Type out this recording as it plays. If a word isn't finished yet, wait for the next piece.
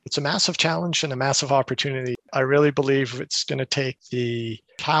It's a massive challenge and a massive opportunity. I really believe it's going to take the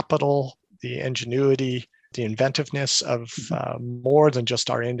capital, the ingenuity, the inventiveness of more than just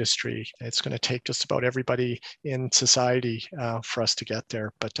our industry. It's going to take just about everybody in society for us to get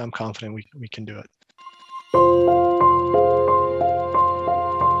there, but I'm confident we can do it.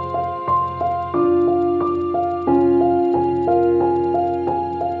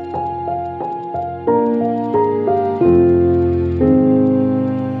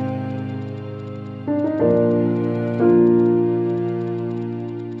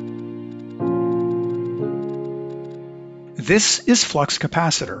 This is Flux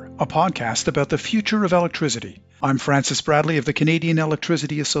Capacitor, a podcast about the future of electricity. I'm Francis Bradley of the Canadian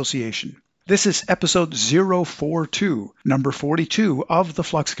Electricity Association. This is episode 042, number 42 of the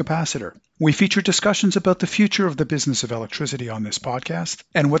Flux Capacitor. We feature discussions about the future of the business of electricity on this podcast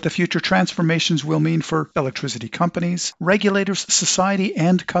and what the future transformations will mean for electricity companies, regulators, society,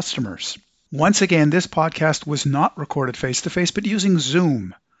 and customers. Once again, this podcast was not recorded face-to-face, but using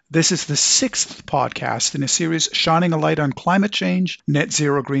Zoom. This is the 6th podcast in a series shining a light on climate change, net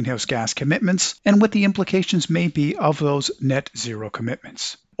zero greenhouse gas commitments, and what the implications may be of those net zero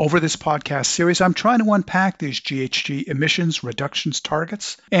commitments. Over this podcast series, I'm trying to unpack these GHG emissions reductions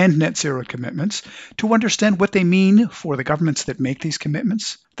targets and net zero commitments to understand what they mean for the governments that make these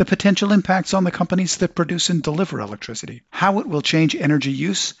commitments, the potential impacts on the companies that produce and deliver electricity, how it will change energy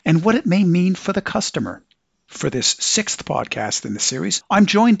use, and what it may mean for the customer. For this 6th podcast in the series, I'm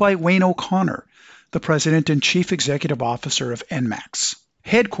joined by Wayne O'Connor, the President and Chief Executive Officer of ENMAX.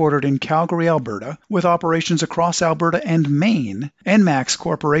 Headquartered in Calgary, Alberta, with operations across Alberta and Maine, ENMAX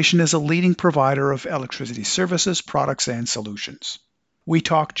Corporation is a leading provider of electricity services, products, and solutions. We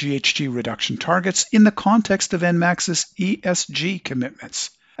talk GHG reduction targets in the context of ENMAX's ESG commitments,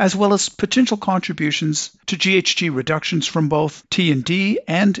 as well as potential contributions to GHG reductions from both T&D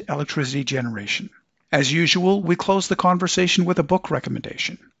and electricity generation. As usual, we close the conversation with a book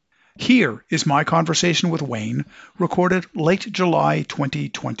recommendation. Here is my conversation with Wayne, recorded late July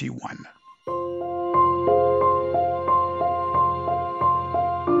 2021.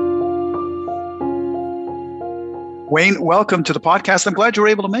 Wayne, welcome to the podcast. I'm glad you were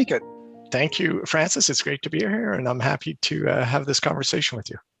able to make it. Thank you, Francis. It's great to be here, and I'm happy to have this conversation with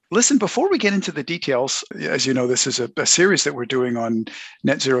you. Listen, before we get into the details, as you know, this is a series that we're doing on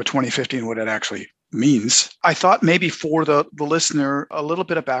Net Zero 2050 and what it actually means. I thought maybe for the listener, a little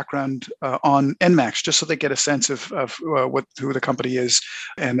bit of background on ENMAX, just so they get a sense of who the company is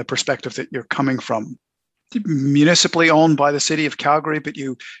and the perspective that you're coming from. Municipally owned by the city of Calgary, but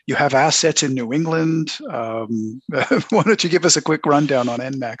you have assets in New England. Why don't you give us a quick rundown on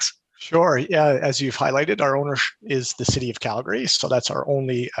ENMAX? Sure. Yeah, as you've highlighted, our owner is the City of Calgary, so that's our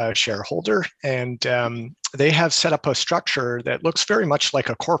only shareholder. And they have set up a structure that looks very much like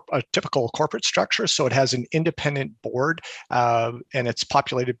a typical corporate structure. So it has an independent board, and it's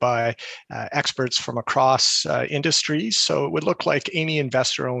populated by experts from across industries. So it would look like any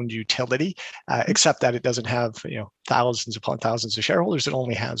investor-owned utility, except that it doesn't have thousands upon thousands of shareholders. It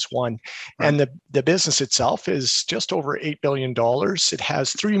only has one. Right. And the business itself is just over $8 billion. It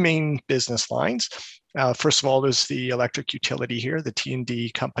has 3 main business lines. First of all, there's the electric utility here, the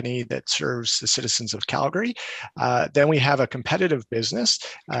T&D company that serves the citizens of Calgary. Then we have a competitive business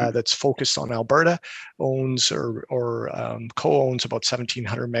that's focused on Alberta, owns or co-owns about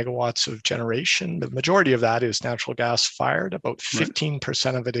 1,700 megawatts of generation. The majority of that is natural gas fired. About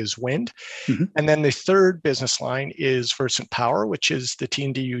 15% of it is wind. Mm-hmm. And then the third business line is Versant Power, which is the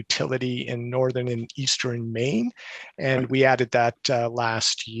T&D utility in northern and eastern Maine. And we added that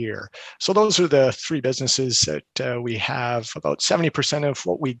last year. So those are the 3 businesses that we have. About 70% of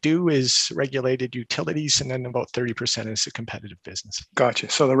what we do is regulated utilities, and then about 30% is a competitive business. Gotcha.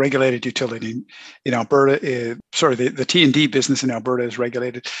 So the regulated utility in Alberta the T&D business in Alberta is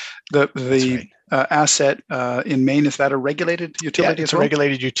regulated. The asset in Maine, is that a regulated utility? Yeah, it's a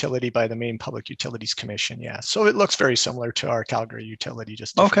regulated utility by the Maine Public Utilities Commission. Yeah, so it looks very similar to our Calgary utility.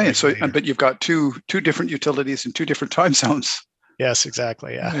 Okay. So, but you've got two different utilities in 2 different time zones. Yes,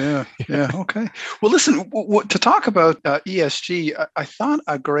 exactly. Yeah. Okay. Well, listen, to talk about ESG, I thought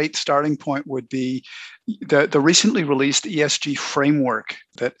a great starting point would be the recently released ESG framework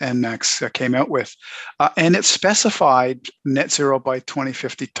that ENMAX came out with, and it specified net zero by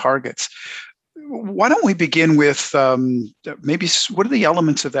 2050 targets. why don't we begin with maybe what are the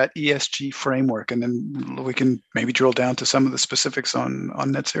elements of that ESG framework, and then we can maybe drill down to some of the specifics on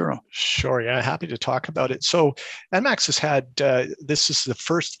net zero. Sure. Yeah, happy to talk about it. So ENMAX has had, this is the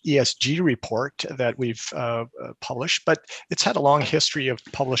first ESG report that we've published, but it's had a long history of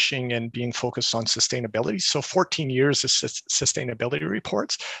publishing and being focused on sustainability. So 14 years of sustainability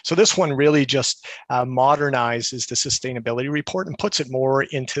reports. So this one really just modernizes the sustainability report and puts it more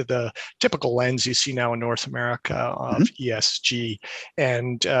into the typical lens you see now in North America of ESG.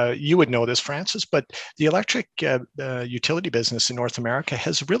 And you would know this, Francis, but the electric utility business in North America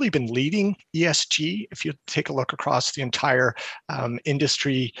has really been leading ESG. If you take a look across the entire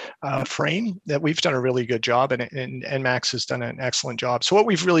industry frame, that we've done a really good job, and ENMAX has done an excellent job. So what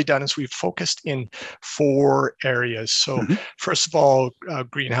we've really done is we've focused in 4 areas. So first of all,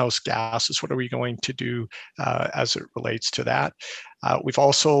 greenhouse gases, what are we going to do as it relates to that? We've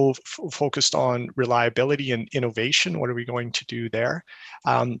also focused on reliability and innovation. What are we going to do there?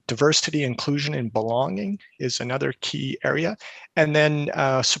 Diversity, inclusion, and belonging is another key area. And then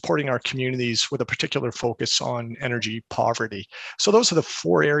supporting our communities with a particular focus on energy poverty. So those are the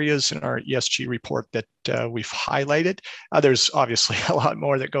 4 areas in our ESG report that we've highlighted. There's obviously a lot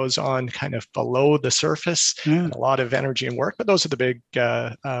more that goes on kind of below the surface, and a lot of energy and work, but those are the big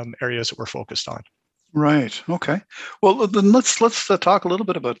areas that we're focused on. Right. Okay. Well, then let's talk a little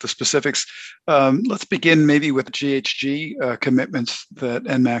bit about the specifics. Let's begin maybe with GHG commitments that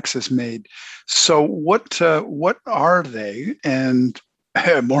ENMAX has made. So, what are they, and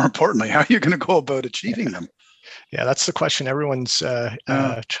more importantly, how are you going to go about achieving them? Yeah, that's the question everyone's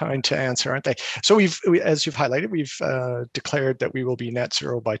trying to answer, aren't they? So as you've highlighted, we've declared that we will be net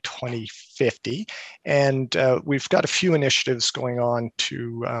zero by 2050, and we've got a few initiatives going on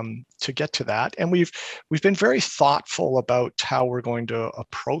to get to that. And we've been very thoughtful about how we're going to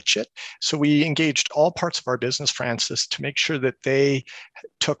approach it. So we engaged all parts of our business, Francis, to make sure that they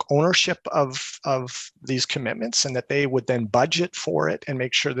took ownership of these commitments, and that they would then budget for it and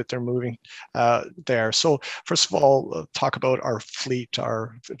make sure that they're moving there. So first of all, talk about our fleet,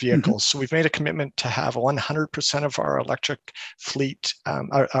 our vehicles. So we've made a commitment to have 100% of our electric fleet,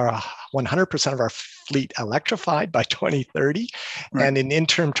 100% of our fleet electrified by 2030, and an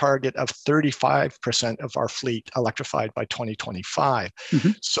interim target of 35% of our fleet electrified by 2025.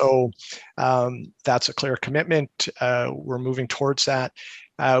 So that's a clear commitment. We're moving towards that.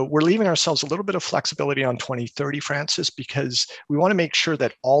 We're leaving ourselves a little bit of flexibility on 2030, Francis, because we want to make sure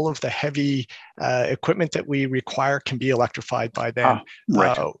that all of the heavy equipment that we require can be electrified by then.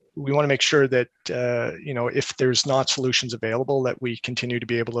 We want to make sure that if there's not solutions available, that we continue to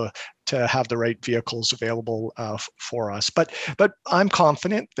be able to have the right vehicles available for us. But I'm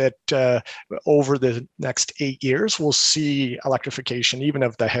confident that over the next 8 years, we'll see electrification even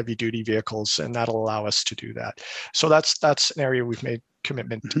of the heavy duty vehicles, and that'll allow us to do that. So that's an area we've made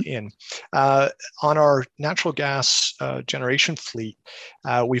commitment in. On our natural gas generation fleet,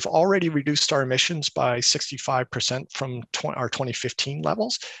 we've already reduced our emissions by 65% from our 2015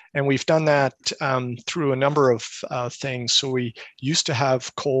 levels. And we've done that through a number of things. So we used to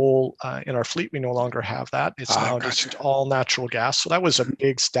have coal in our fleet. We no longer have that. It's now just all natural gas. So that was a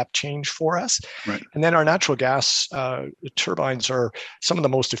big step change for us. And then our natural gas turbines are some of the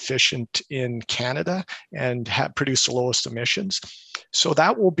most efficient in Canada and have produced the lowest emissions. So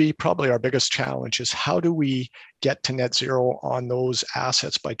that will be probably our biggest challenge, is how do we get to net zero on those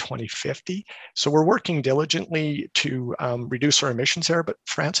assets by 2050? So we're working diligently to reduce our emissions there, but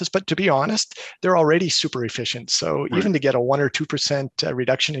Francis, to be honest, they're already super efficient. So even to get a 1 or 2%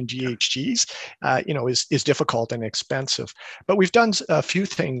 reduction in GHGs, is difficult and expensive. But we've done a few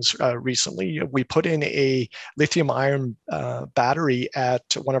things recently. We put in a lithium-ion battery at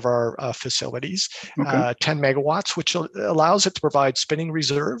one of our facilities, 10 megawatts, which allows it to provide spinning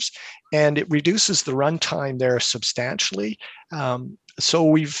reserves, and it reduces the runtime there substantially.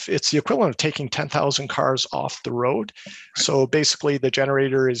 So it's the equivalent of taking 10,000 cars off the road. So basically the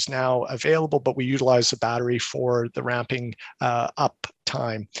generator is now available, but we utilize the battery for the ramping up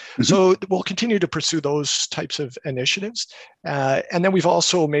time. So we'll continue to pursue those types of initiatives. And then we've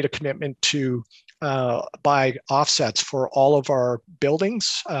also made a commitment to buy offsets for all of our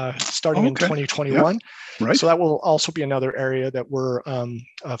buildings starting in 2021. So that will also be another area that we're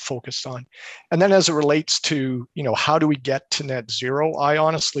focused on. And then as it relates to, how do we get to net zero? I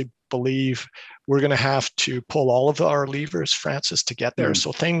honestly believe we're going to have to pull all of our levers, Francis, to get there.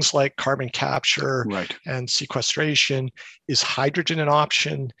 So things like carbon capture and sequestration. Is hydrogen an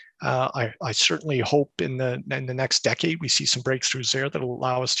option? I certainly hope in the next decade we see some breakthroughs there that will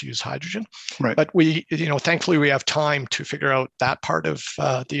allow us to use hydrogen. Right. But thankfully we have time to figure out that part of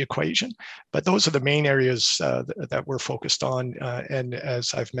the equation. But those are the main areas that we're focused on, and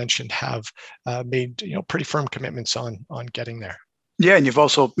as I've mentioned, have made pretty firm commitments on getting there. Yeah, and you've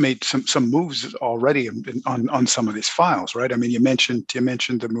also made some moves already on some of these files, right? I mean, you mentioned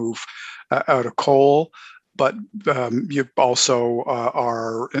the move out of coal, but you also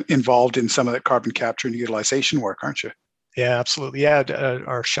are involved in some of that carbon capture and utilization work, aren't you? Yeah, absolutely. Yeah,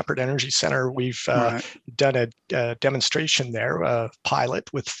 our Shepherd Energy Center, we've Right. done a demonstration there, a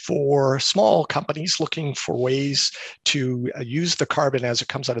pilot with 4 small companies looking for ways to use the carbon as it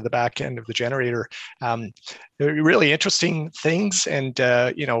comes out of the back end of the generator. They're really interesting things, and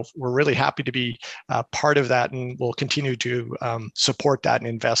we're really happy to be part of that, and we'll continue to support that and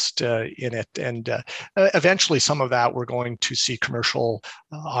invest in it. And eventually, some of that we're going to see commercial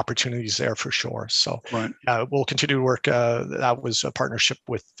opportunities there for sure. So Right. we'll continue to work. That was a partnership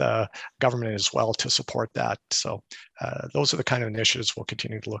with government as well to support that. So those are the kind of initiatives we'll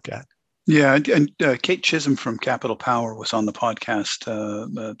continue to look at. Yeah, and Kate Chisholm from Capital Power was on the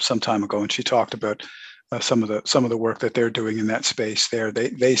podcast some time ago, and she talked about some of the work that they're doing in that space. There,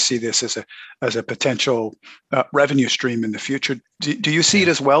 they see this as a potential revenue stream in the future. Do you see it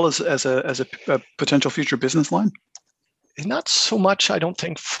as well as a potential future business line? Not so much, I don't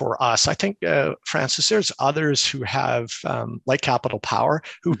think, for us. I think, Francis, there's others who have, like Capital Power,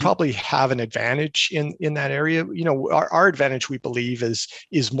 who probably have an advantage in that area. Our advantage, we believe,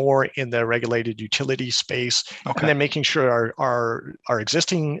 is more in the regulated utility space, and then making sure our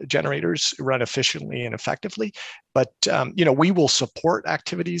existing generators run efficiently and effectively. But we will support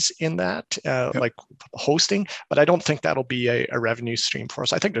activities in that, like hosting, but I don't think that'll be a revenue stream for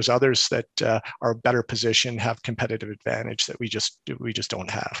us. I think there's others that are better positioned, have competitive advantage that we just don't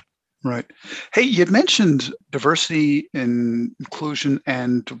have. Right. Hey, you mentioned diversity, inclusion,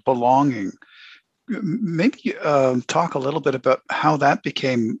 and belonging. Maybe talk a little bit about how that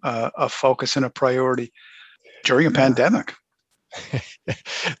became a focus and a priority during a pandemic.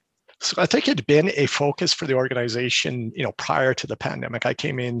 So I think it had been a focus for the organization, prior to the pandemic. I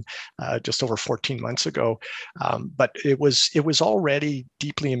came in just over 14 months ago, but it was already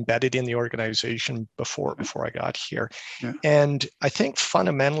deeply embedded in the organization before I got here. Yeah. And I think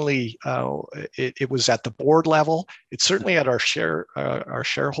fundamentally, it was at the board level. It's certainly at our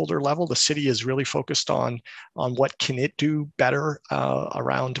shareholder level. The city is really focused on what can it do better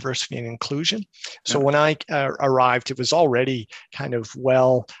around diversity and inclusion. So when I arrived, it was already kind of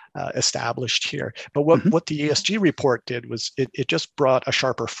well established here. But what the ESG report did was it just brought a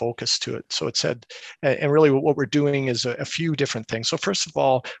sharper focus to it. So it said, and really what we're doing is a few different things. So first of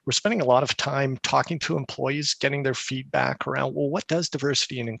all, we're spending a lot of time talking to employees, getting their feedback around, well, what does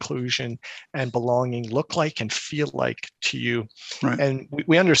diversity and inclusion and belonging look like and feel like to you? Right. And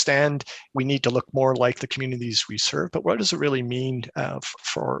we understand we need to look more like the communities we serve, but what does it really mean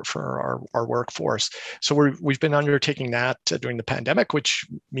for our workforce? So we've been undertaking that during the pandemic, which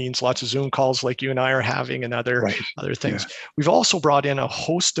means lots of Zoom calls like you and I are having and other things. Yeah. We've also brought in a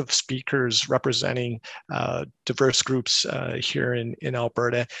host of speakers representing diverse groups here in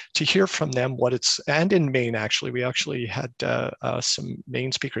Alberta to hear from them and in Maine, actually. We actually had some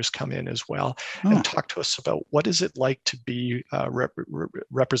Maine speakers come in as well and talk to us about what is it like to be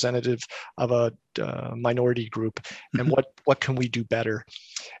representative of a minority group and what can we do better.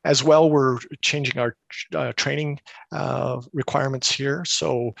 As well, we're changing our training requirements here.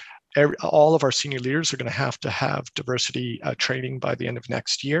 So all of our senior leaders are going to have diversity training by the end of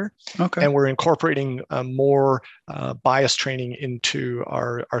next year. Okay. And we're incorporating more bias training into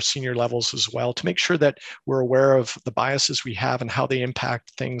our senior levels as well to make sure that we're aware of the biases we have and how they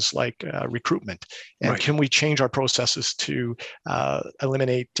impact things like recruitment. And can we change our processes to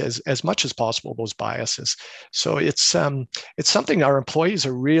eliminate as much as possible those biases? So it's something our employees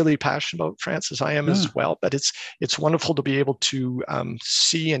are really passionate about, Francis. I am as well, but it's wonderful to be able to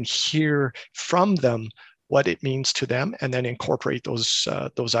see and hear from them what it means to them, and then incorporate those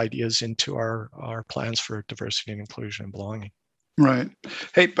ideas into our plans for diversity and inclusion and belonging. Right.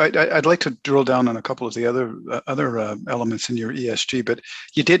 Hey, I'd like to drill down on a couple of the other elements in your ESG, but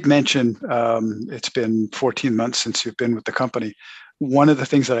you did mention it's been 14 months since you've been with the company. One of the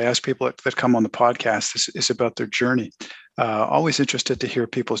things that I ask people that come on the podcast is about their journey. Always interested to hear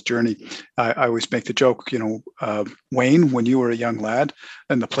people's journey. I always make the joke, Wayne, when you were a young lad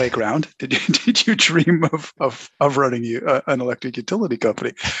in the playground, did you dream of running an electric utility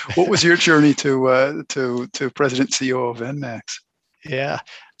company? What was your journey to President CEO of ENMAX? Yeah,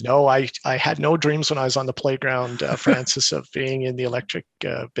 No, I had no dreams when I was on the playground, Francis, of being in the electric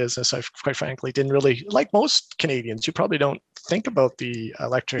business. I quite frankly didn't really, like most Canadians, you probably don't think about the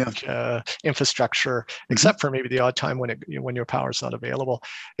electric Yeah. infrastructure, Hmm. except for maybe the odd time when your power is not available.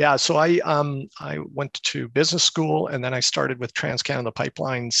 Yeah, so I went to business school, and then I started with TransCanada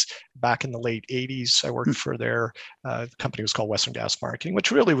Pipelines back in the late '80s. I worked for their the company was called Western Gas Marketing,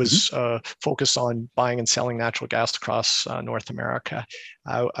 which really Hmm. was focused on buying and selling natural gas across North America.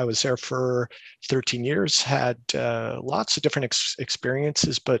 I was there for 13 years, had lots of different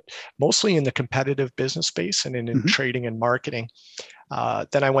experiences, but mostly in the competitive business space and in Hmm. trading and marketing.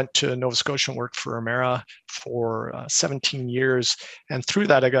 Then I went to Nova Scotia and worked for Emera for 17 years. And through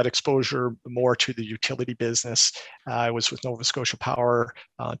that, I got exposure more to the utility business. I was with Nova Scotia Power,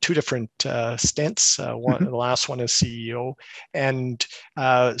 two different stints. Hmm. The last one as CEO. And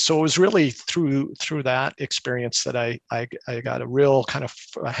so it was really through that experience that I got a real kind of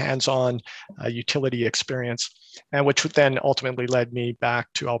hands-on utility experience, and which then ultimately led me back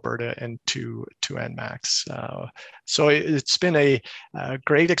to Alberta and to ENMAX. So it's been a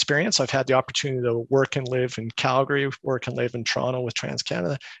great experience. I've had the opportunity to work and live in Calgary, work and live in Toronto with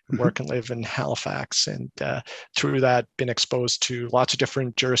TransCanada, and Hmm. work and live in Halifax. And through that, been exposed to lots of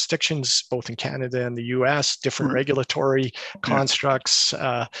different jurisdictions, both in Canada and the U.S., different Right. regulatory Yeah. constructs.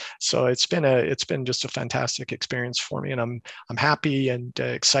 So it's been just a fantastic experience for me, and I'm happy and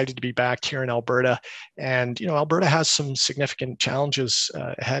excited to be back here in Alberta. And Alberta has some significant challenges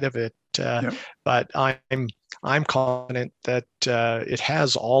ahead of it, Yeah. but I'm confident that it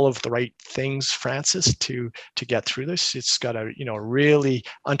has all of the right things, Francis, to get through this. It's got a really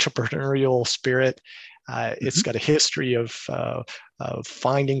entrepreneurial spirit. It's Hmm. got a history of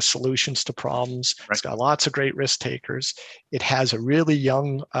finding solutions to problems. It's Right. got lots of great risk takers. It has a really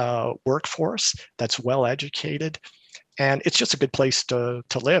young workforce that's well educated, and it's just a good place to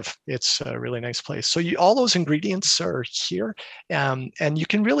live. It's a really nice place. So all those ingredients are here, and you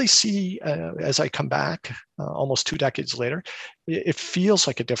can really see as I come back almost 2 decades later, it feels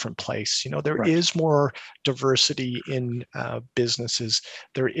like a different place. There Right. is more diversity in businesses.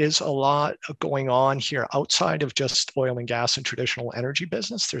 There is a lot going on here outside of just oil and gas and traditional energy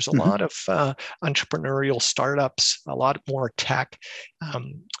business. There's a Hmm. lot of entrepreneurial startups, a lot more tech.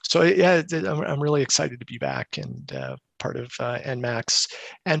 So yeah, I'm really excited to be back and part of ENMAX,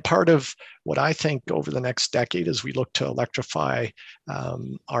 and part of what I think over the next decade as we look to electrify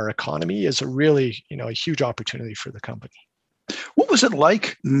our economy is a really, a huge opportunity for the company. What was it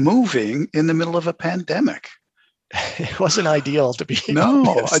like moving in the middle of a pandemic? It wasn't ideal, to be No,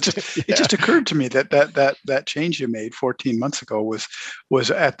 honest. it Yeah, just occurred to me that change you made 14 months ago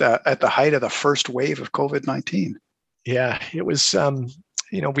was at the height of the first wave of COVID-19. yeah, it was.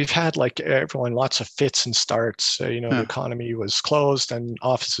 We've had, like everyone, lots of fits and starts. The Yeah. economy was closed and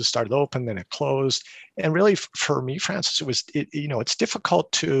offices started open, then it closed. And really, for me, Francis, it's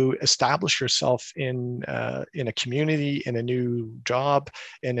difficult to establish yourself in a community, in a new job,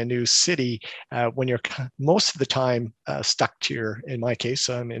 in a new city, when you're most of the time stuck to in my case,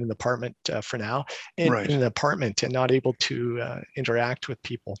 I'm in an apartment for now, in Right. an apartment and not able to interact with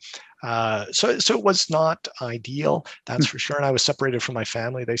people. So it was not ideal, that's for sure. And I was separated from my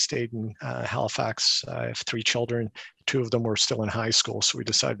family. They stayed in Halifax. I have 3 children. 2 of them were still in high school, so we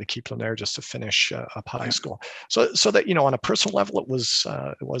decided to keep them there just to finish up high Yeah. school. So that on a personal level, it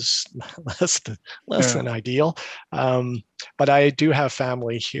was less Yeah. than ideal. Um, but I do have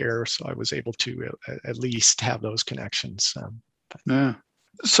family here, so I was able to at least have those connections. Yeah.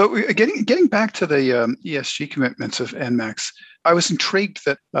 So getting back to the ESG commitments of NMAX, I was intrigued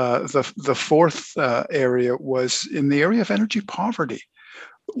that the fourth area was in the area of energy poverty.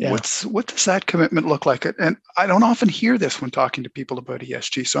 Yeah, What does that commitment look like? And I don't often hear this when talking to people about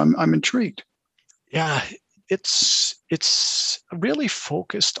ESG, so I'm intrigued. yeah. It's really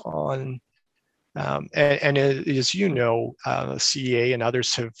focused on and as CEA and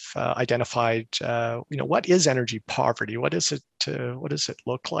others have identified, what is energy poverty? What is it? What does it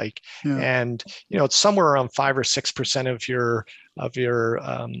look like? Yeah. And it's somewhere around 5 or 6% of your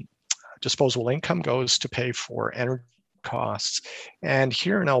disposable income goes to pay for energy costs. And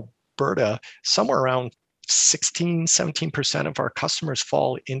here in Alberta, somewhere around 16, 17% of our customers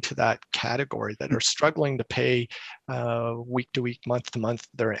fall into that category, that are struggling to pay week to week, month to month,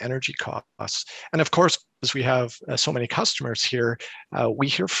 their energy costs. And of course, as we have so many customers here, we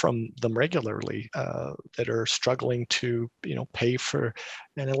hear from them regularly that are struggling to, pay for.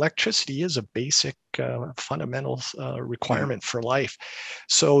 And electricity is a basic, fundamental Yeah. requirement for life.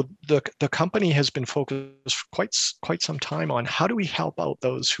 So the company has been focused for quite some time on how do we help out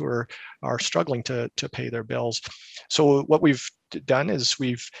those who are struggling to pay their bills. So what we've done is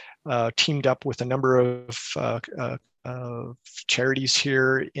we've teamed up with a number of charities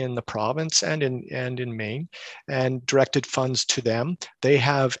here in the province and in Maine, and directed funds to them. They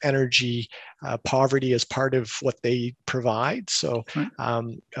have energy poverty as part of what they provide. So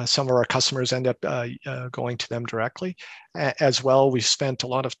some of our customers end up going to them directly. As well, we've spent a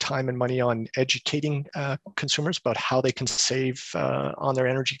lot of time and money on educating consumers about how they can save on their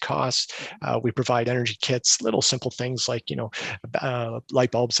energy costs. We provide energy kits, little simple things like,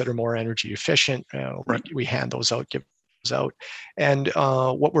 light bulbs that are more energy efficient. We hand those out, give out. And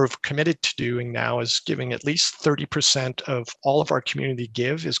what we're committed to doing now is giving at least 30% of all of our community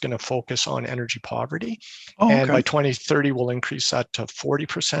give is going to focus on energy poverty. And by 2030, we'll increase that to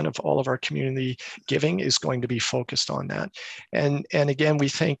 40% of all of our community giving is going to be focused on that. And again, we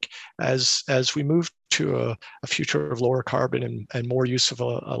think as we move to a future of lower carbon and more use of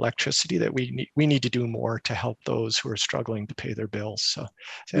electricity, that we need to do more to help those who are struggling to pay their bills. So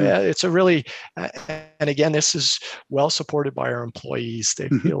it's a really, and again, this is well supported by our employees. They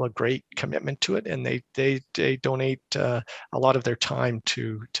feel a great commitment to it, and they donate a lot of their time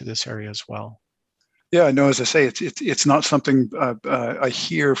to this area as well. Yeah, no, as I say, it's not something I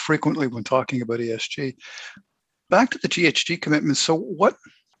hear frequently when talking about ESG. Back to the GHG commitments. So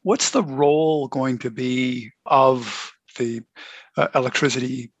what's the role going to be of the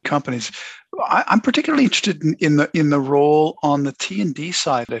electricity companies? I'm particularly interested in the role on the T&D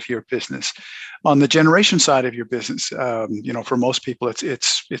side of your business, on the generation side of your business. For most people,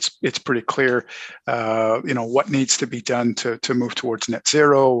 it's pretty clear. What needs to be done to move towards net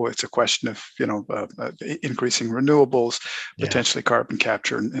zero. It's a question of increasing renewables, potentially carbon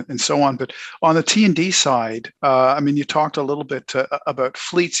capture, and so on. But on the T&D side, you talked a little bit about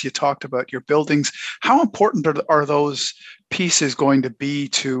fleets. You talked about your buildings. How important are those pieces going to be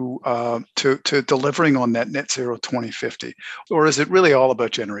to delivering on that net zero 2050, or is it really all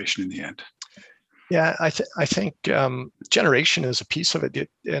about generation in the end? Yeah, I think generation is a piece of it,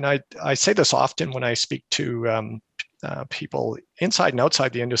 and I say this often when I speak to people inside and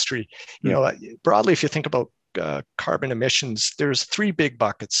outside the industry. Broadly, if you think about carbon emissions, there's three big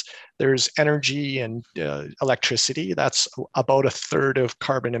buckets. There's energy and electricity. That's about a third of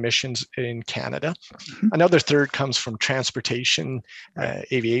carbon emissions in Canada. Another third comes from transportation,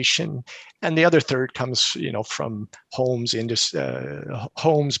 aviation, and the other third comes, from homes,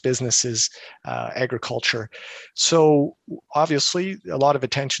 homes, businesses, agriculture. So obviously, a lot of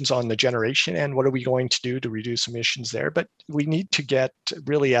attention's on the generation and what are we going to do to reduce emissions there? But we need to get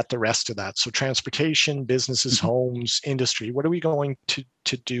really at the rest of that. So transportation, businesses, homes, industry. What are we going to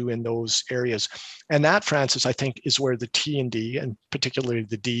do in those areas? And that, Francis, I think is where the T&D and particularly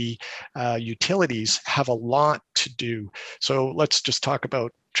the D utilities have a lot to do. So let's just talk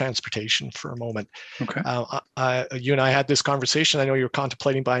about transportation for a moment. Okay. You and I had this conversation. I know you're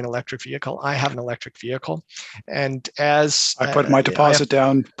contemplating buying an electric vehicle. I have an electric vehicle, and as I put my deposit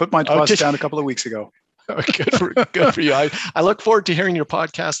down a couple of weeks ago. Good for you. I look forward to hearing your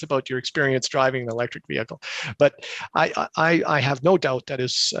podcast about your experience driving an electric vehicle. But I have no doubt that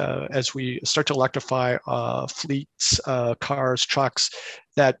as we start to electrify fleets, cars, trucks,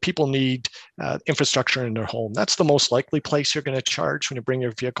 that people need infrastructure in their home. That's the most likely place you're going to charge when you bring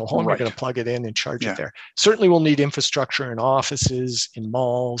your vehicle home. Right. You're going to plug it in and charge it there. Certainly we'll need infrastructure in offices, in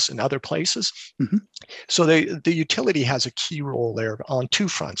malls, and other places. So the utility has a key role there on two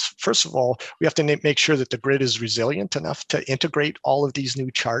fronts. First of all, we have to make sure that the grid is resilient enough to integrate all of these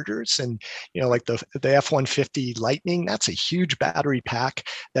new chargers. And, like the F-150 Lightning, that's a huge battery pack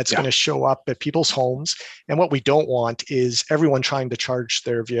that's going to show up at people's homes. And what we don't want is everyone trying to charge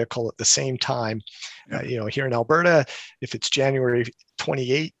their vehicle at the same time. Here in Alberta, if it's January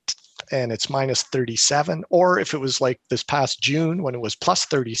 28th and it's minus 37, or if it was like this past June when it was plus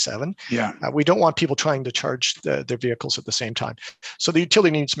 37, we don't want people trying to charge their vehicles at the same time. So the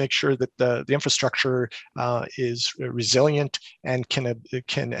utility needs to make sure that the infrastructure is resilient and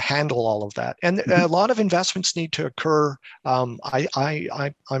can handle all of that. And a lot of investments need to occur, I'm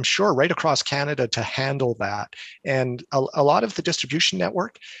sure, right across Canada to handle that. And a lot of the distribution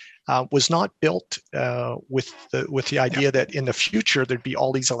network was not built with the idea that in the future there'd be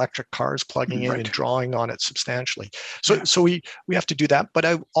all these electric cars plugging in and drawing on it substantially. So we have to do that. But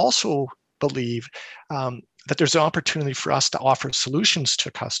I also believe that there's an opportunity for us to offer solutions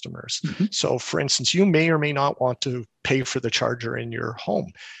to customers. So, for instance, you may or may not want to pay for the charger in your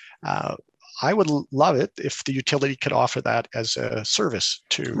home. I would love it if the utility could offer that as a service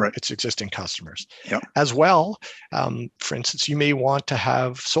to its existing customers. Yep. As well, for instance, you may want to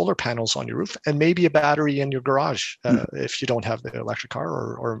have solar panels on your roof and maybe a battery in your garage if you don't have the electric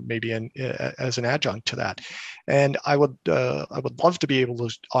car, or maybe as an adjunct to that. And I would love to be able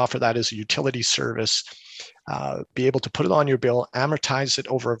to offer that as a utility service. Be able to put it on your bill, amortize it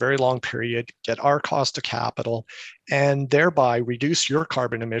over a very long period, get our cost of capital, and thereby reduce your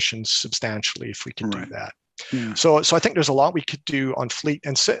carbon emissions substantially if we can do that. Yeah. So I think there's a lot we could do on fleet,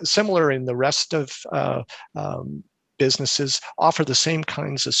 and similar in the rest of businesses offer the same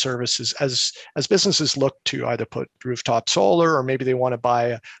kinds of services as businesses look to either put rooftop solar, or maybe they want to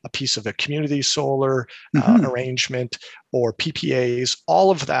buy a piece of a community solar arrangement, or PPAs. All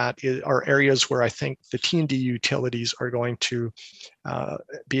of that are areas where I think the T&D utilities are going to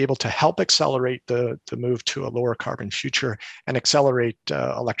be able to help accelerate the move to a lower carbon future and accelerate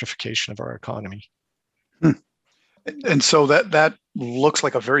electrification of our economy. And so that looks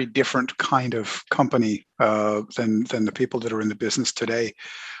like a very different kind of company than the people that are in the business today.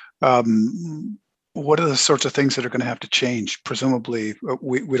 What are the sorts of things that are going to have to change? Presumably,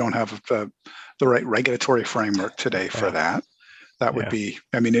 we don't have the right regulatory framework today for that. That would be,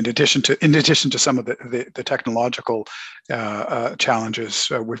 I mean, in addition to some of the technological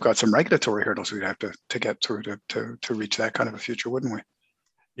challenges, we've got some regulatory hurdles we'd have to get through to reach that kind of a future, wouldn't we?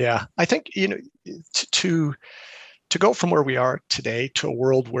 Yeah, I think to go from where we are today to a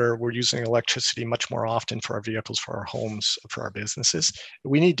world where we're using electricity much more often for our vehicles, for our homes, for our businesses,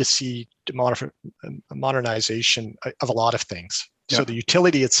 we need to see modernization of a lot of things. Yeah. So the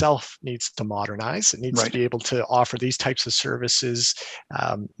utility itself needs to modernize. It needs to be able to offer these types of services,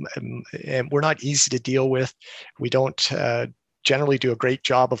 and we're not easy to deal with. We don't generally do a great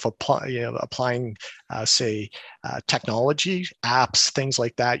job of applying, technology, apps, things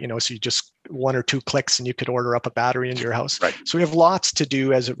like that. So you just one or two clicks and you could order up a battery into your house. Right. So we have lots to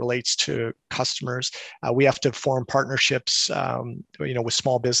do as it relates to customers. We have to form partnerships, with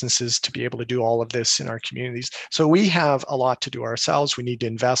small businesses to be able to do all of this in our communities. So we have a lot to do ourselves. We need to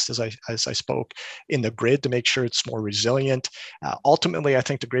invest, as I spoke, in the grid to make sure it's more resilient. Ultimately, I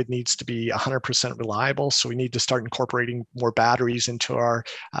think the grid needs to be 100% reliable. So we need to start incorporating more batteries into our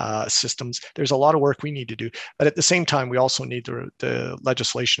systems. There's a lot of work we need to do. But at the same time, we also need the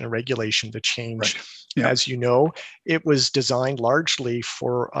legislation and regulation to change. Right. Yeah. As you know, it was designed largely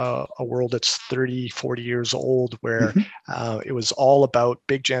for a world that's 30, 40 years old, where it was all about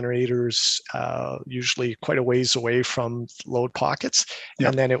big generators, usually quite a ways away from load pockets. Yep.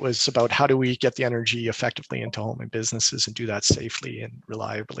 And then it was about how do we get the energy effectively into home and businesses and do that safely and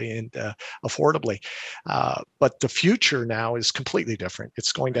reliably and affordably. But the future now is completely different.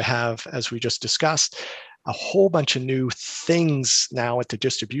 It's going to have, as we just discussed, a whole bunch of new things now at the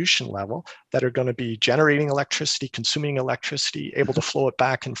distribution level that are going to be generating electricity, consuming electricity, able to flow it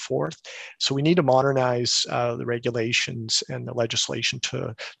back and forth. So we need to modernize the regulations and the legislation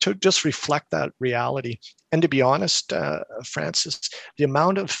to just reflect that reality. And to be honest, Francis, the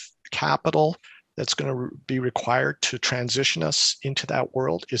amount of capital that's going to be required to transition us into that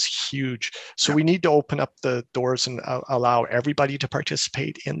world is huge. So we need to open up the doors and allow everybody to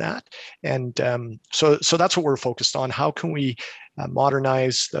participate in that. And so that's what we're focused on. How can we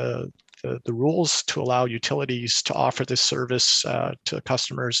modernize the rules to allow utilities to offer this service to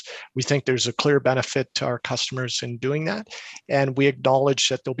customers? We think there's a clear benefit to our customers in doing that. And we acknowledge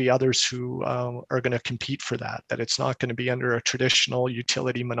that there'll be others who are going to compete for that it's not going to be under a traditional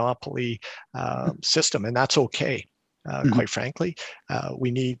utility monopoly system. And that's okay. Quite frankly,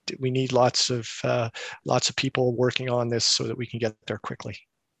 we need lots of people working on this so that we can get there quickly.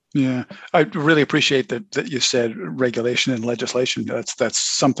 Yeah, I really appreciate that you said regulation and legislation. That's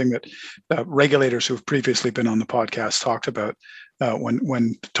something that regulators who've previously been on the podcast talked about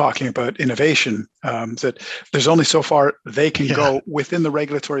when talking about innovation, that there's only so far they can go within the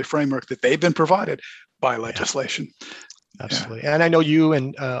regulatory framework that they've been provided by legislation. Absolutely. And I know you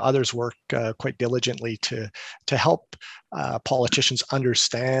and others work quite diligently to help politicians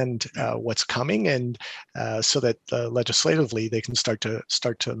understand what's coming, and so that legislatively they can start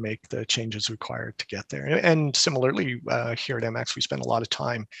to make the changes required to get there. And similarly, here at MX, we spend a lot of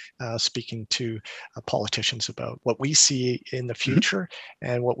time speaking to politicians about what we see in the future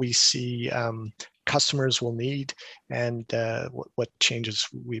and what we see customers will need, and what changes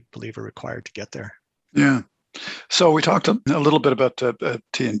we believe are required to get there. Yeah. So we talked a little bit about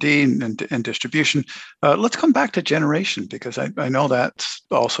T&D and distribution. Let's come back to generation, because I know that's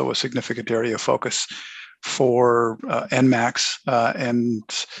also a significant area of focus for ENMAX, and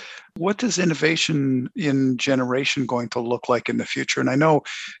what does innovation in generation going to look like in the future? And I know,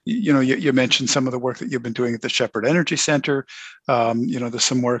 you mentioned some of the work that you've been doing at the Shepherd Energy Center. There's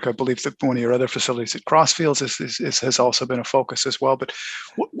some work, I believe, that one of your other facilities at Crossfields has also been a focus as well. But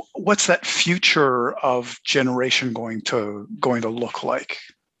what's that future of generation going to look like?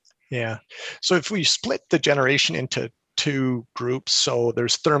 Yeah. So if we split the generation into two groups, so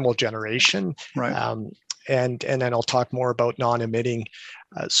there's thermal generation, right. And then I'll talk more about non-emitting.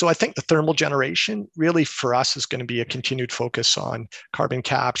 So I think the thermal generation really for us is going to be a continued focus on carbon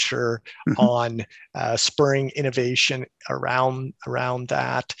capture, on spurring innovation around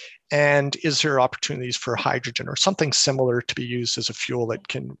that. And is there opportunities for hydrogen or something similar to be used as a fuel that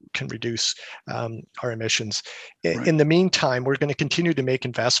can reduce our emissions? Right. In the meantime, we're going to continue to make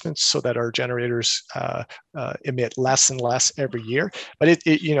investments so that our generators emit less and less every year. But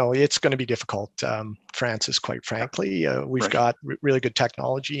it's going to be difficult, Francis. Quite frankly, we've right. got really good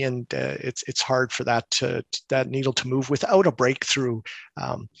technology, and it's hard for that needle to move without a breakthrough.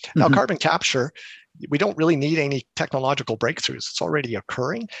 Now, carbon capture, we don't really need any technological breakthroughs. It's already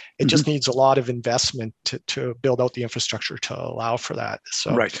occurring. It just needs a lot of investment to build out the infrastructure to allow for that.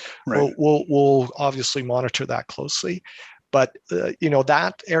 So right. We'll obviously monitor that closely. But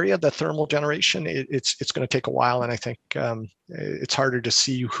that area, the thermal generation, it's going to take a while, and I think it's harder to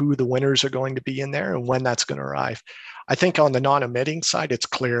see who the winners are going to be in there and when that's going to arrive. I think on the non-emitting side, it's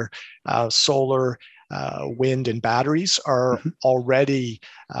clear solar, wind, and batteries are already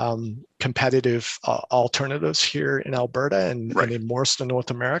competitive alternatives here in Alberta and in most of North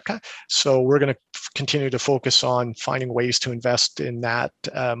America. So we're going to continue to focus on finding ways to invest in that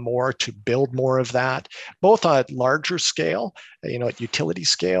more, to build more of that, both at larger scale, at utility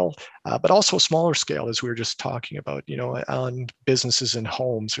scale, but also smaller scale, as we were just talking about, on businesses and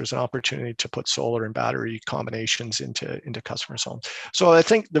homes. There's an opportunity to put solar and battery combinations into customers' homes. So I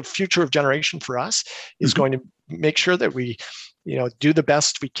think the future of generation for us is going to make sure that we do the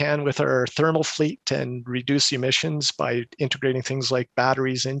best we can with our thermal fleet and reduce the emissions by integrating things like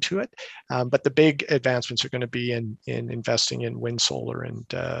batteries into it. But the big advancements are going to be in investing in wind, solar, and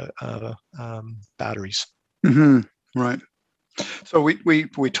batteries. Right. So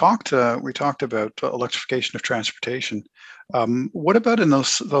we talked about electrification of transportation. What about in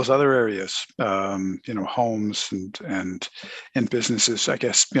those other areas? Homes and businesses. I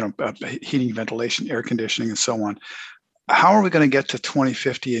guess heating, ventilation, air conditioning, and so on. How are we going to get to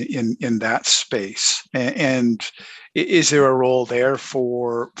 2050 in that space? And is there a role there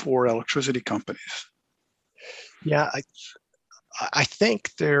for electricity companies? Yeah, I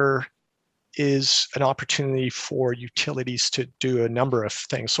think there is an opportunity for utilities to do a number of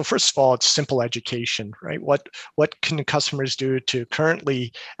things. So first of all, it's simple education, right? What can customers do to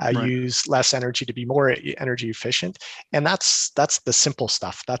currently use less energy to be more energy efficient? And that's the simple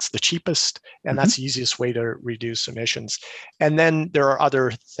stuff. That's the cheapest, and that's the easiest way to reduce emissions. And then there are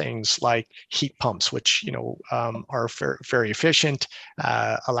other things like heat pumps, which are very efficient,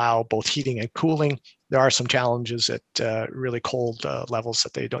 allow both heating and cooling. There are some challenges at really cold levels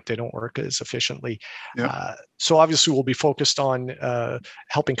that they don't work as efficiently. Yep. So obviously we'll be focused on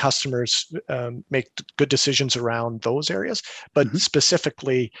helping customers make good decisions around those areas. But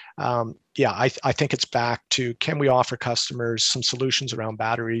specifically, I think it's back to, can we offer customers some solutions around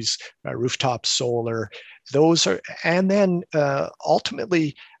batteries, rooftop solar? Those are, and then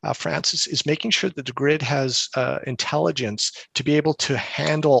ultimately, Francis, is making sure that the grid has intelligence to be able to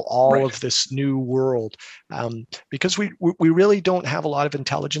handle all of this new world, because we really don't have a lot of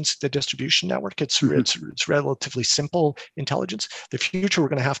intelligence in the distribution network. It's relatively simple intelligence. The future, we're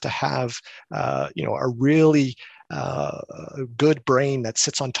going to have a really good brain that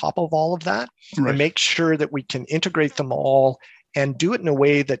sits on top of all of that and make sure that we can integrate them all and do it in a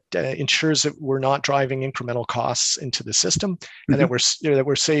way that ensures that we're not driving incremental costs into the system, and that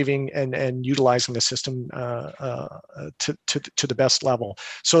we're saving and utilizing the system to the best level.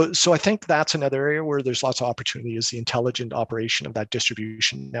 So I think that's another area where there's lots of opportunity, is the intelligent operation of that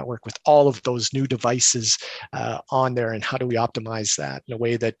distribution network with all of those new devices on there, and how do we optimize that in a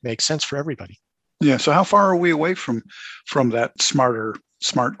way that makes sense for everybody. Yeah. So how far are we away from that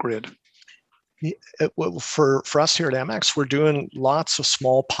smart grid? Well, for us here at ENMAX, we're doing lots of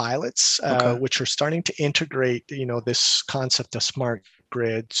small pilots, which are starting to integrate, this concept of smart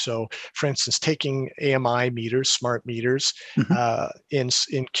grid. So, for instance, taking AMI meters, smart meters, in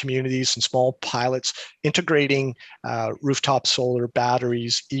communities and small pilots, integrating rooftop solar,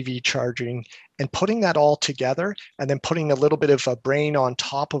 batteries, EV charging, and putting that all together, and then putting a little bit of a brain on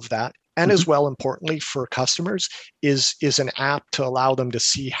top of that, and as well, importantly for customers, is an app to allow them to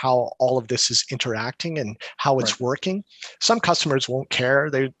see how all of this is interacting and how it's working. Some customers won't care;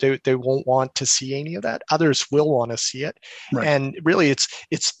 they won't want to see any of that. Others will want to see it, and really,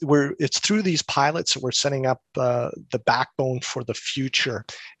 it's through these pilots that we're setting up the backbone for the future,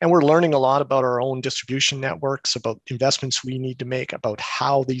 and we're learning a lot about our own distribution networks, about investments we need to make, about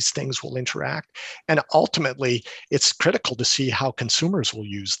how these things will interact, and ultimately, it's critical to see how consumers will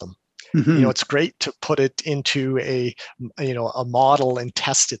use them. It's great to put it into a model and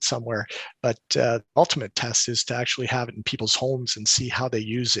test it somewhere, but the ultimate test is to actually have it in people's homes and see how they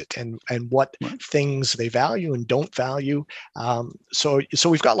use it and what things they value and don't value. So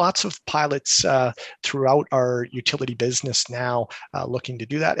we've got lots of pilots throughout our utility business now looking to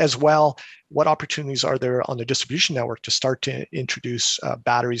do that as well. What opportunities are there on the distribution network to start to introduce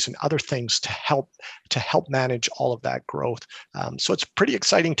batteries and other things to help manage all of that growth? So it's pretty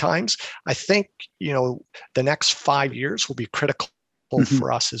exciting times. I think the next 5 years will be critical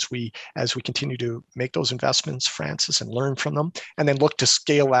for us as we continue to make those investments, Francis, and learn from them, and then look to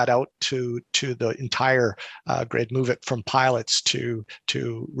scale that out to the entire grid, move it from pilots to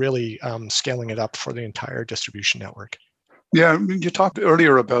really scaling it up for the entire distribution network. Yeah, you talked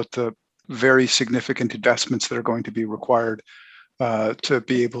earlier about the very significant investments that are going to be required to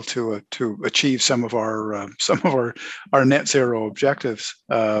be able to achieve some of our net zero objectives.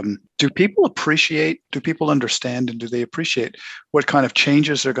 Do people understand, and do they appreciate what kind of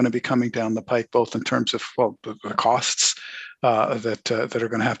changes are going to be coming down the pike, both in terms of the costs that are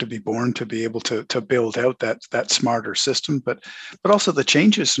going to have to be borne to be able to build out that smarter system, but also the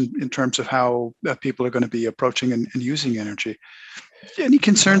changes in terms of how people are going to be approaching and using energy? Any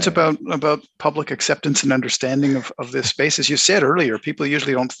concerns about public acceptance and understanding of this space? As you said earlier, people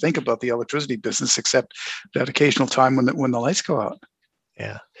usually don't think about the electricity business except that occasional time when the lights go out.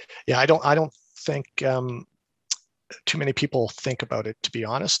 Yeah. I don't think too many people think about it, to be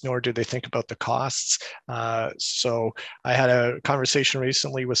honest, nor do they think about the costs. So I had a conversation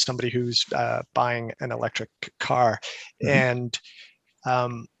recently with somebody who's buying an electric car, and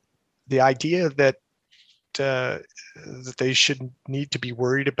the idea that they should need to be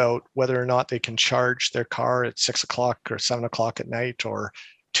worried about whether or not they can charge their car at 6 o'clock or 7 o'clock at night or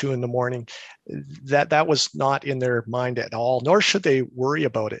 2 in the morning, that was not in their mind at all, nor should they worry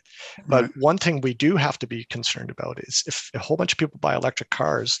about it. But one thing we do have to be concerned about is if a whole bunch of people buy electric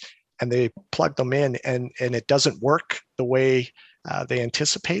cars and they plug them in and it doesn't work the way they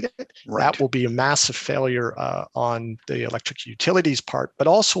anticipate it, that will be a massive failure on the electric utilities part, but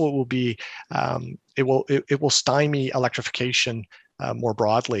also it will be it will stymie electrification more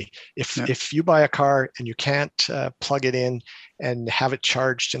broadly. If you buy a car and you can't plug it in and have it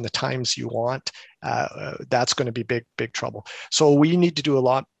charged in the times you want, that's going to be big trouble. So we need to do a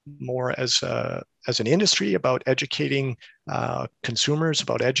lot more as an industry about educating consumers,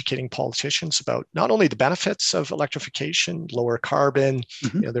 about educating politicians about not only the benefits of electrification, lower carbon.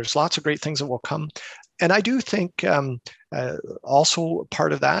 There's lots of great things that will come. And I do think also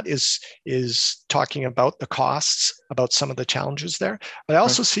part of that is talking about the costs, about some of the challenges there. But I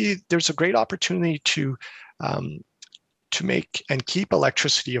also see there's a great opportunity to make and keep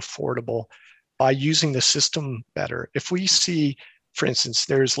electricity affordable by using the system better. If we see, for instance,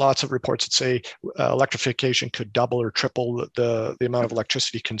 there's lots of reports that say electrification could double or triple the amount of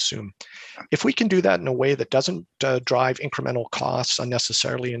electricity consumed. If we can do that in a way that doesn't drive incremental costs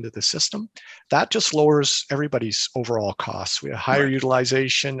unnecessarily into the system, that just lowers everybody's overall costs. We have higher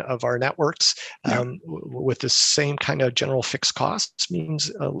utilization of our networks with the same kind of general fixed costs means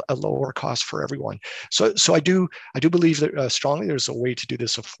a lower cost for everyone. So I do believe that strongly there's a way to do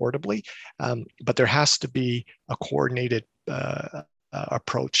this affordably, but there has to be a coordinated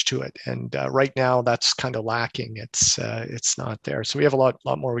approach to it, and right now that's kind of lacking. It's not there. So we have a lot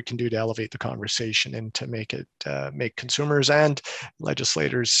more we can do to elevate the conversation and to make consumers and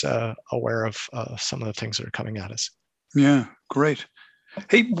legislators aware of some of the things that are coming at us. Yeah, great.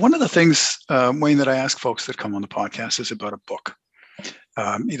 Hey, one of the things, Wayne, that I ask folks that come on the podcast is about a book,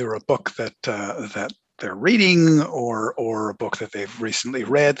 either a book that they're reading or a book that they've recently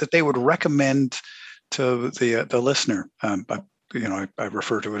read that they would recommend to the listener. I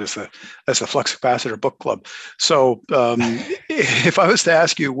refer to it as the Flux Capacitor Book Club. So if I was to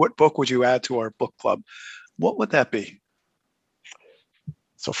ask you, what book would you add to our book club, what would that be?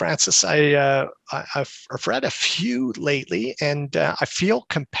 So Francis, I've read a few lately, and I feel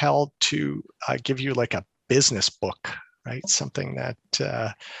compelled to give you like a business book, right? Something that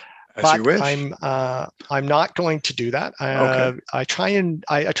As you but wish. I'm not going to do that. Okay. I try and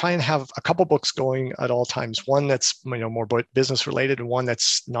have a couple books going at all times. One that's more business related, and one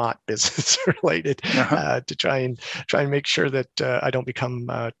that's not business related, Uh-huh. to try and make sure that I don't become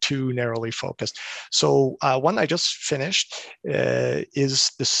too narrowly focused. So one I just finished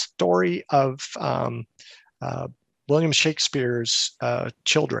is the story of William Shakespeare's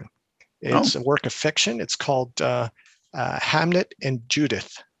children. Oh, It's a work of fiction. It's called Hamlet and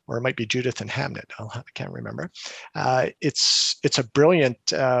Judith, or it might be Judith and Hamlet. I can't remember. It's a brilliant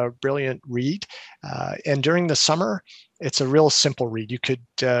read, and during the summer, it's a real simple read. You could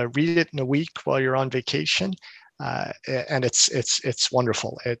read it in a week while you're on vacation, and it's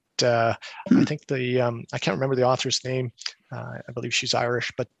wonderful. I think I can't remember the author's name. I believe she's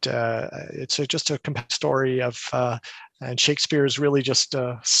Irish, but it's just a compact story of. And Shakespeare is really just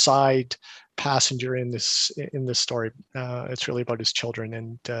a side passenger in this story. It's really about his children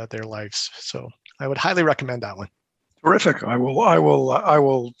and their lives. So I would highly recommend that one. terrific. I will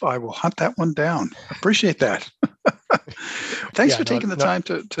hunt that one down. Appreciate that. Thanks for taking the time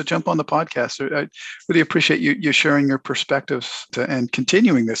to jump on the podcast. I really appreciate you sharing your perspectives and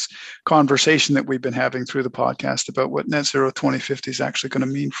continuing this conversation that we've been having through the podcast about what Net Zero 2050 is actually going to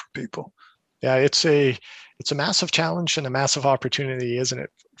mean for people. Yeah, it's a massive challenge and a massive opportunity, isn't it,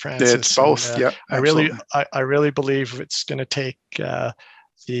 Francis? It's both. And, yeah, absolutely. I really believe it's going to take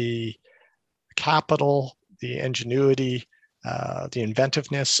the capital, the ingenuity, the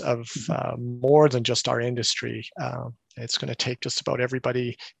inventiveness of more than just our industry. It's going to take just about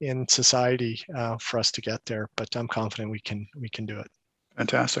everybody in society for us to get there. But I'm confident we can do it.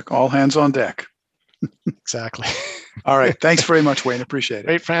 Fantastic. All hands on deck. Exactly. All right. Thanks very much, Wayne. Appreciate it.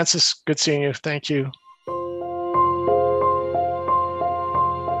 Great, Francis. Good seeing you. Thank you.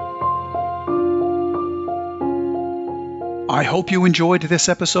 I hope you enjoyed this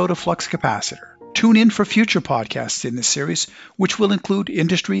episode of Flux Capacitor. Tune in for future podcasts in this series, which will include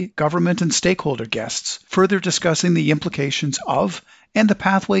industry, government, and stakeholder guests, further discussing the implications of and the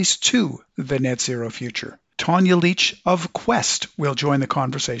pathways to the net zero future. Tanya Leach of Quest will join the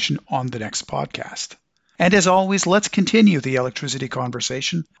conversation on the next podcast. And as always, let's continue the electricity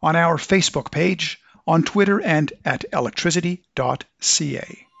conversation on our Facebook page, on Twitter, and at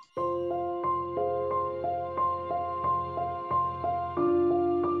electricity.ca.